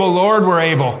 we're able, Lord, we're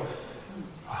able.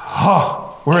 Oh,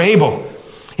 we're able.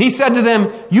 He said to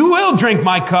them, you will drink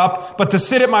my cup, but to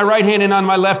sit at my right hand and on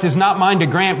my left is not mine to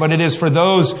grant, but it is for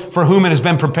those for whom it has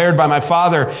been prepared by my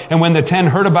Father. And when the 10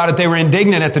 heard about it, they were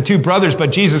indignant at the two brothers,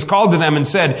 but Jesus called to them and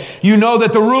said, you know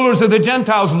that the rulers of the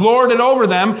Gentiles lord it over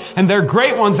them, and their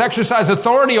great ones exercise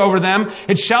authority over them.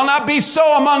 It shall not be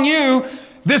so among you.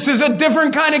 This is a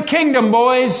different kind of kingdom,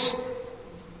 boys.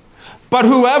 But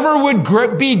whoever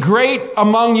would be great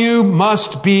among you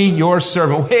must be your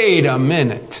servant. Wait a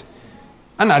minute.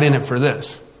 I'm not in it for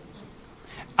this.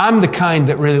 I'm the kind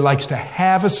that really likes to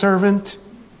have a servant.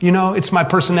 You know, it's my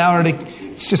personality.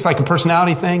 It's just like a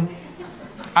personality thing.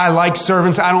 I like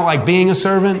servants. I don't like being a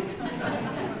servant.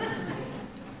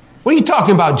 What are you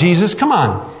talking about, Jesus? Come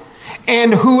on.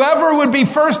 And whoever would be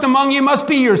first among you must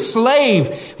be your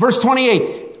slave. Verse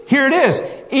 28. Here it is.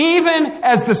 Even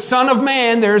as the Son of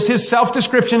Man, there's his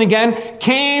self-description again,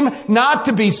 came not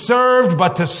to be served,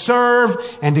 but to serve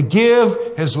and to give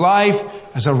his life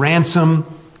as a ransom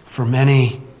for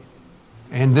many.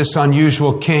 And this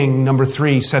unusual king, number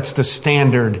 3, sets the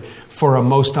standard for a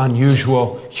most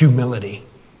unusual humility.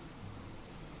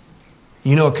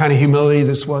 You know what kind of humility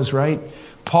this was, right?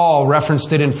 Paul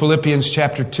referenced it in Philippians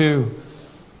chapter 2.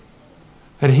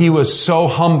 That he was so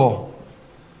humble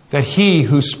that he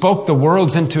who spoke the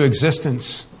worlds into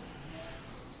existence,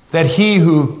 that he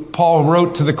who, Paul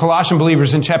wrote to the Colossian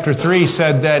believers in chapter 3,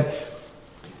 said that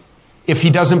if he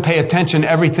doesn't pay attention,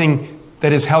 everything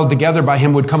that is held together by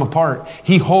him would come apart.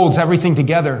 He holds everything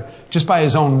together just by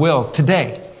his own will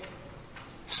today.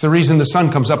 It's the reason the sun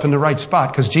comes up in the right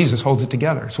spot, because Jesus holds it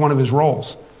together. It's one of his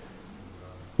roles.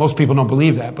 Most people don't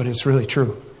believe that, but it's really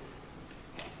true.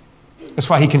 That's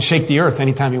why he can shake the earth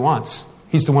anytime he wants.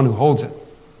 He's the one who holds it.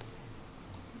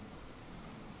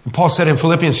 And Paul said in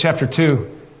Philippians chapter 2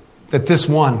 that this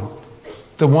one,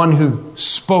 the one who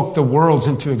spoke the worlds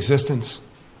into existence,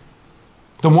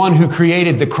 the one who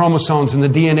created the chromosomes and the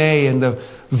DNA and the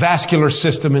vascular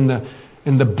system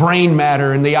and the brain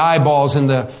matter and the eyeballs and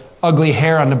the ugly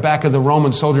hair on the back of the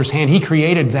Roman soldier's hand, he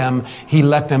created them. He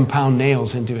let them pound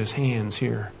nails into his hands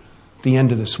here at the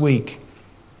end of this week.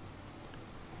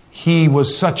 He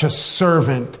was such a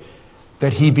servant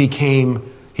that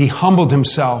he humbled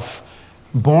himself,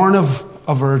 born of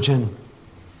a virgin,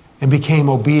 and became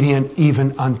obedient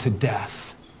even unto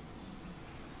death.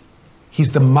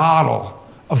 He's the model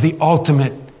of the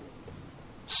ultimate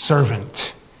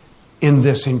servant in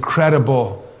this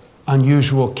incredible,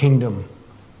 unusual kingdom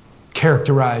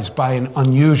characterized by an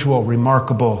unusual,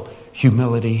 remarkable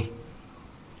humility.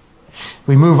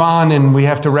 We move on and we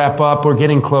have to wrap up. We're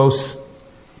getting close.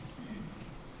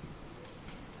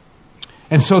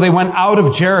 And so they went out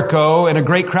of Jericho, and a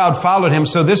great crowd followed him.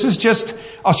 So this is just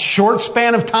a short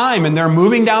span of time, and they're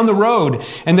moving down the road.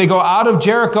 And they go out of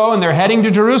Jericho, and they're heading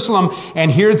to Jerusalem.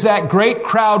 And here's that great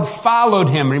crowd followed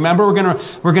him. Remember,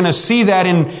 we're gonna see that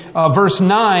in verse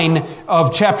 9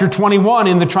 of chapter 21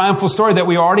 in the triumphal story that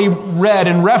we already read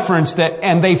and referenced.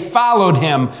 And they followed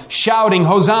him, shouting,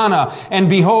 Hosanna! And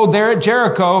behold, there at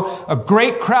Jericho, a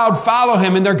great crowd follow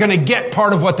him, and they're going to get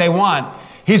part of what they want.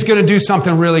 He's going to do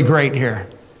something really great here.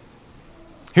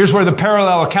 Here's where the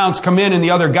parallel accounts come in the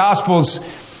other Gospels.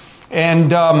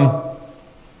 And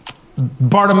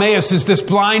Bartimaeus is this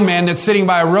blind man that's sitting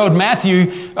by a road.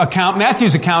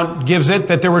 Matthew's account gives it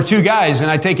that there were two guys,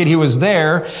 and I take it he was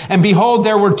there. And behold,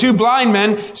 there were two blind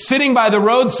men sitting by the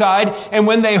roadside. And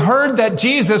when they heard that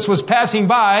Jesus was passing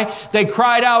by, they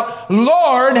cried out,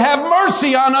 Lord, have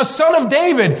mercy on us, Son of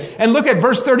David. And look at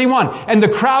verse 31. And the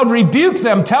crowd rebuked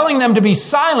them, telling them to be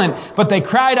silent. But they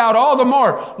cried out all the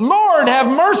more, Lord, have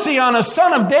mercy on us,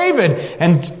 Son of David.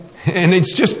 And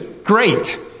it's just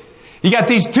great. You got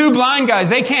these two blind guys.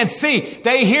 They can't see.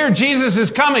 They hear Jesus is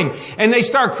coming, and they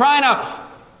start crying out.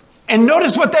 And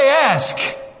notice what they ask.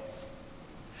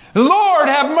 Lord,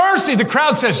 have mercy. The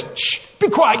crowd says, shh, be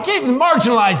quiet.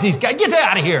 Marginalize these guys. Get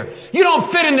out of here. You don't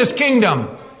fit in this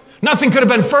kingdom. Nothing could have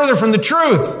been further from the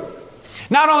truth.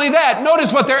 Not only that,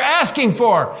 notice what they're asking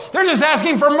for. They're just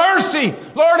asking for mercy.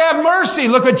 Lord, have mercy.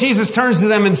 Look what Jesus turns to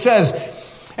them and says.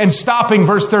 And stopping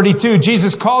verse 32,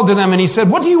 Jesus called to them and he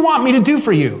said, what do you want me to do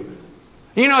for you?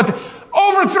 You know,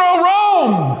 overthrow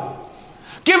Rome.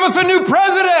 Give us a new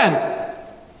president.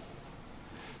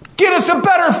 Get us a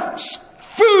better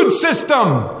food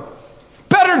system.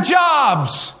 Better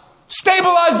jobs.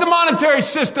 Stabilize the monetary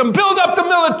system. Build up the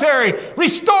military.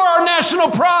 Restore our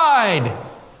national pride.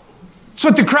 That's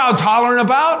what the crowd's hollering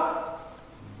about.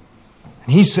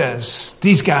 And he says,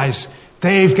 these guys,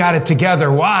 they've got it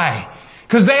together. Why?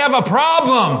 Because they have a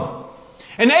problem.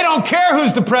 And they don't care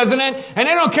who's the president, and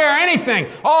they don't care anything.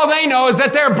 All they know is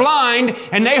that they're blind,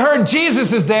 and they heard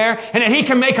Jesus is there, and that he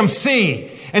can make them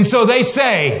see. And so they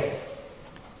say,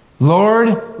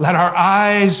 Lord, let our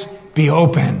eyes be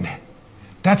opened.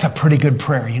 That's a pretty good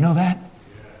prayer. You know that?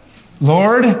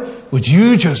 Lord, would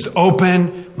you just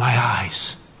open my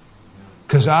eyes?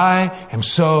 Because I am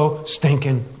so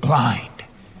stinking blind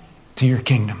to your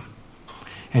kingdom.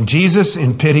 And Jesus,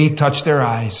 in pity, touched their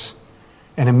eyes.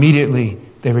 And immediately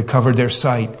they recovered their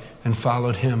sight and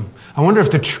followed him. I wonder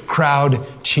if the crowd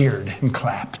cheered and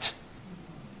clapped.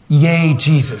 Yay,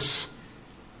 Jesus.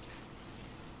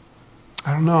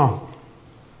 I don't know.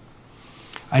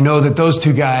 I know that those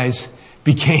two guys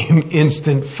became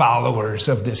instant followers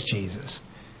of this Jesus.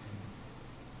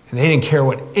 And they didn't care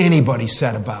what anybody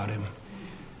said about him.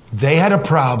 They had a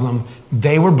problem.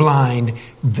 They were blind.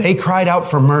 They cried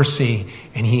out for mercy,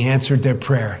 and he answered their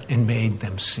prayer and made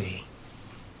them see.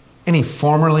 Any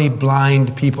formerly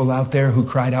blind people out there who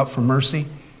cried out for mercy?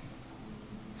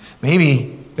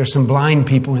 Maybe there's some blind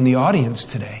people in the audience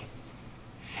today,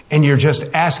 and you're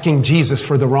just asking Jesus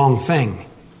for the wrong thing.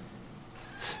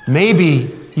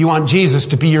 Maybe you want Jesus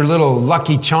to be your little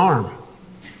lucky charm,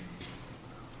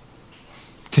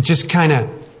 to just kind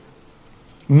of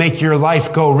make your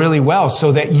life go really well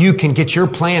so that you can get your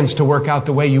plans to work out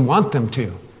the way you want them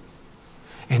to.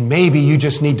 And maybe you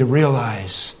just need to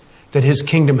realize that his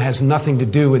kingdom has nothing to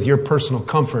do with your personal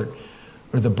comfort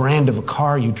or the brand of a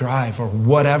car you drive or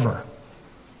whatever.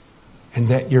 And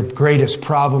that your greatest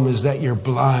problem is that you're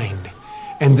blind.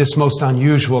 And this most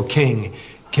unusual king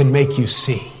can make you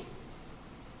see.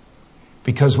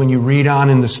 Because when you read on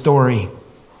in the story,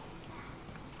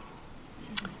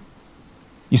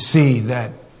 you see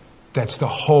that that's the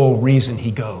whole reason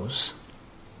he goes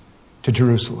to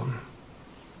Jerusalem.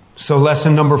 So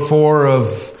lesson number 4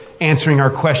 of answering our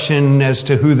question as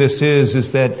to who this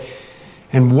is that,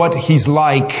 and what he's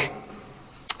like,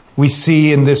 we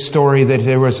see in this story that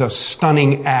there was a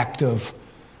stunning act of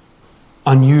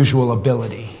unusual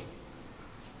ability.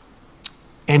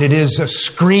 And it is a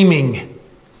screaming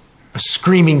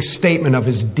statement of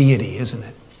his deity, isn't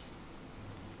it?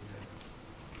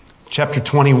 Chapter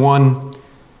 21,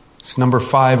 it's number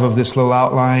 5 of this little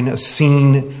outline, a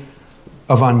scene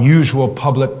of unusual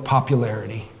public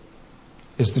popularity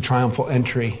is the triumphal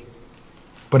entry.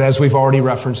 But as we've already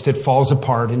referenced, it falls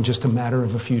apart in just a matter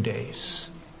of a few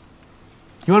days.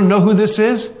 You want to know who this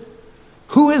is?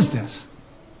 Who is this?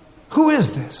 Who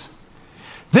is this?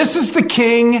 This is the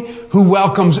king who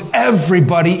welcomes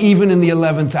everybody, even in the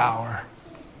 11th hour.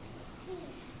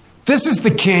 This is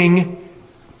the King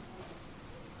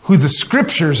who the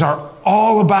Scriptures are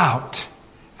all about.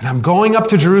 And I'm going up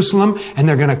to Jerusalem, and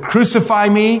they're going to crucify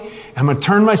me. I'm going to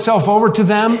turn myself over to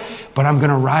them, but I'm going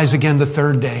to rise again the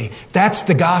third day. That's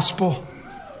the gospel.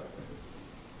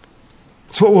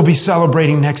 It's what we'll be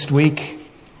celebrating next week.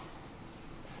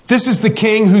 This is the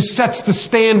King who sets the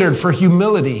standard for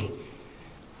humility,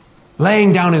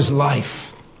 laying down his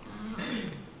life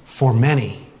for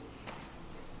many.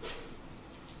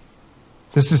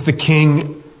 This is the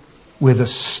King with a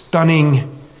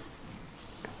stunning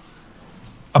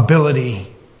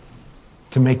ability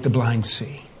to make the blind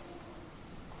see.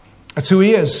 That's who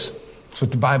he is. That's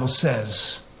what the Bible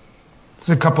says. There's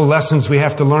a couple lessons we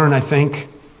have to learn, I think.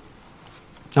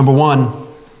 Number one,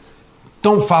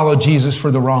 don't follow Jesus for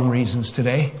the wrong reasons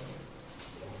today.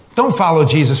 Don't follow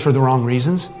Jesus for the wrong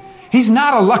reasons. He's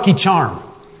not a lucky charm.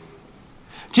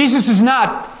 Jesus is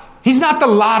not, he's not the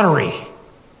lottery.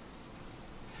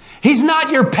 He's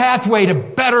not your pathway to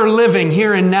better living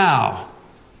here and now.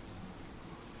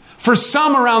 For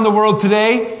some around the world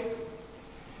today,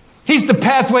 he's the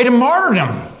pathway to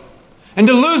martyrdom and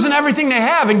to losing everything they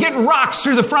have and getting rocks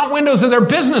through the front windows of their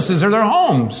businesses or their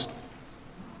homes.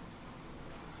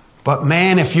 But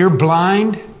man, if you're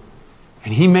blind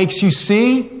and he makes you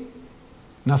see,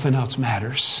 nothing else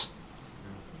matters.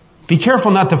 Be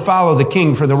careful not to follow the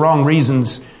King for the wrong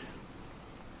reasons.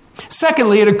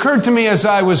 Secondly, it occurred to me as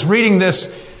I was reading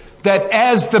this that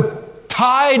as the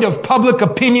tide of public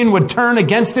opinion would turn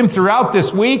against him throughout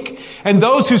this week, and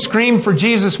those who screamed for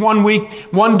Jesus one week,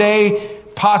 one day,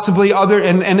 possibly other,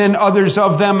 and then others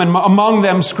of them, and among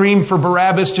them screamed for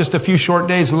Barabbas just a few short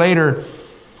days later,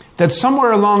 that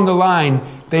somewhere along the line,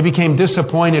 they became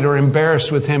disappointed or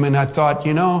embarrassed with him. And I thought,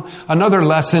 another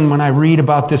lesson when I read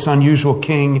about this unusual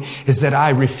king is that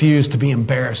I refuse to be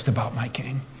embarrassed about my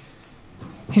king.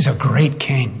 He's a great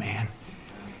king, man.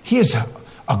 He is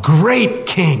a great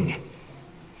king.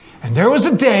 And there was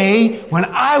a day when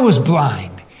I was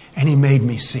blind and he made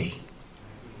me see.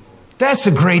 That's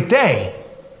a great day.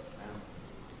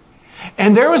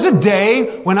 And there was a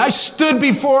day when I stood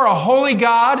before a holy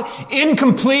God,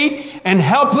 incomplete and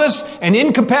helpless and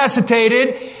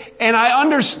incapacitated, and I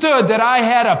understood that I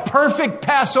had a perfect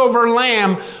Passover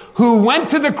lamb who went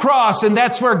to the cross, and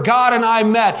that's where God and I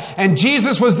met. And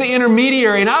Jesus was the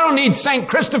intermediary. And I don't need Saint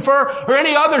Christopher or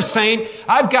any other saint.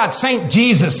 I've got Saint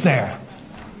Jesus there.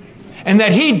 And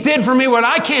that he did for me what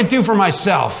I can't do for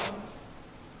myself.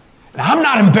 And I'm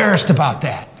not embarrassed about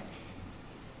that.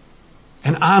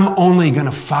 And I'm only going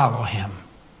to follow him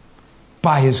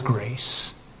by his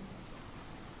grace.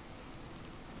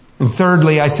 And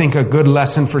thirdly, I think a good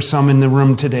lesson for some in the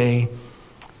room today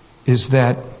is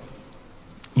that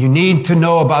you need to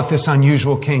know about this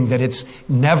unusual king, that it's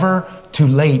never too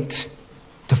late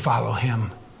to follow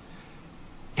him.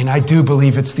 And I do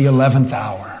believe it's the 11th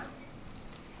hour.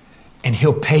 And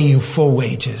he'll pay you full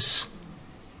wages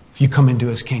if you come into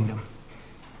his kingdom.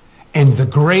 And the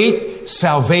great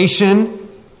salvation,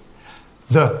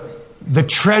 the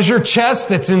treasure chest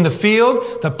that's in the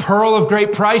field, the pearl of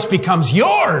great price becomes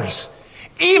yours.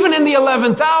 Even in the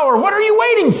 11th hour, what are you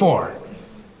waiting for?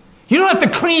 You don't have to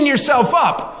clean yourself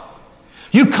up.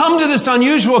 You come to this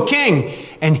unusual king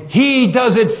and he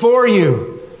does it for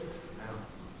you.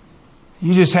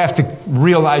 You just have to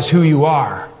realize who you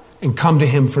are and come to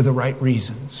him for the right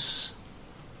reasons.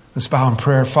 Let's bow in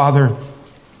prayer. Father,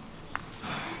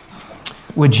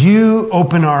 would you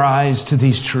open our eyes to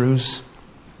these truths?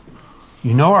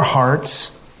 You know our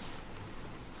hearts.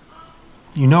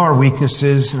 You know our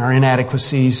weaknesses and our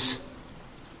inadequacies.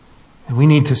 And we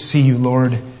need to see you,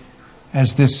 Lord,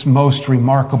 as this most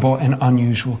remarkable and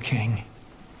unusual king.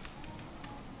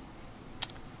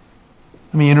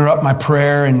 Let me interrupt my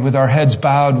prayer, and with our heads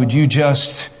bowed, would you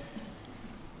just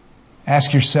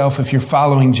ask yourself if you're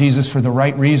following Jesus for the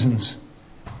right reasons?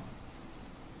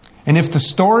 And if the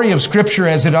story of Scripture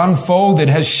as it unfolded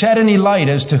has shed any light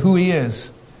as to who he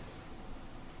is.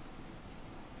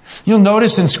 You'll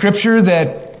notice in Scripture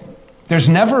that there's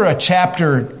never a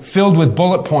chapter filled with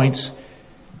bullet points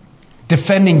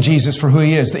defending Jesus for who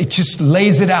he is. It just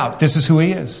lays it out. This is who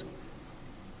he is.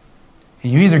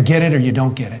 And you either get it or you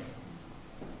don't get it.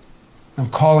 I'm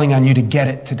calling on you to get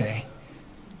it today.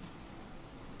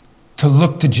 To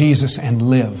look to Jesus and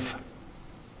live.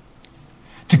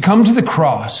 To come to the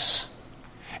cross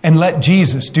and let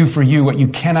Jesus do for you what you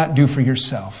cannot do for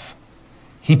yourself.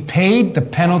 He paid the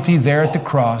penalty there at the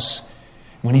cross.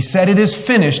 When he said it is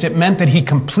finished, it meant that he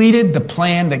completed the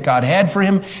plan that God had for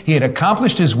him. He had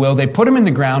accomplished his will. They put him in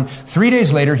the ground. 3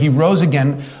 days later, he rose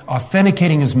again,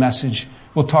 authenticating his message.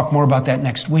 We'll talk more about that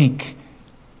next week.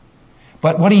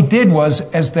 But what he did was,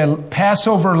 as the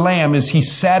Passover lamb, is he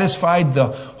satisfied the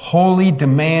holy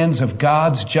demands of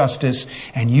God's justice.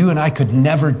 And you and I could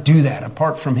never do that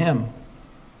apart from him.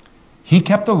 He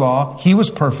kept the law. He was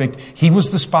perfect. He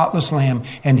was the spotless lamb.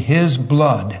 And his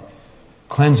blood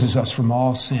cleanses us from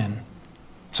all sin.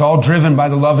 It's all driven by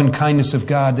the love and kindness of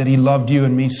God, that he loved you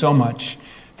and me so much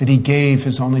that he gave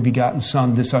his only begotten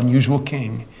Son, this unusual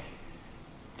King,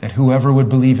 that whoever would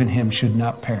believe in him should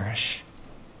not perish.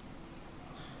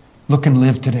 Look and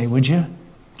live today, would you?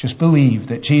 Just believe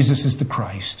that Jesus is the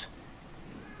Christ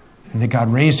and that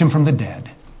God raised him from the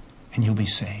dead, and you'll be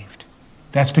saved.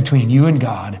 That's between you and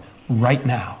God right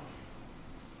now.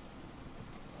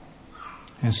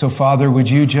 And so, Father,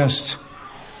 would you just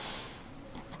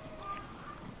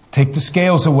take the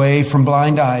scales away from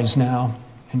blind eyes now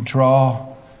and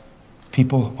draw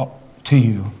people to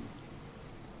you.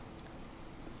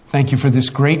 Thank you for this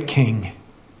great King,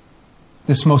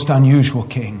 this most unusual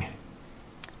King.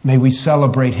 May we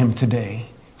celebrate him today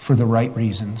for the right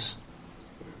reasons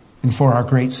and for our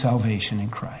great salvation in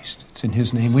Christ. It's in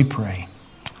his name we pray.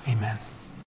 Amen.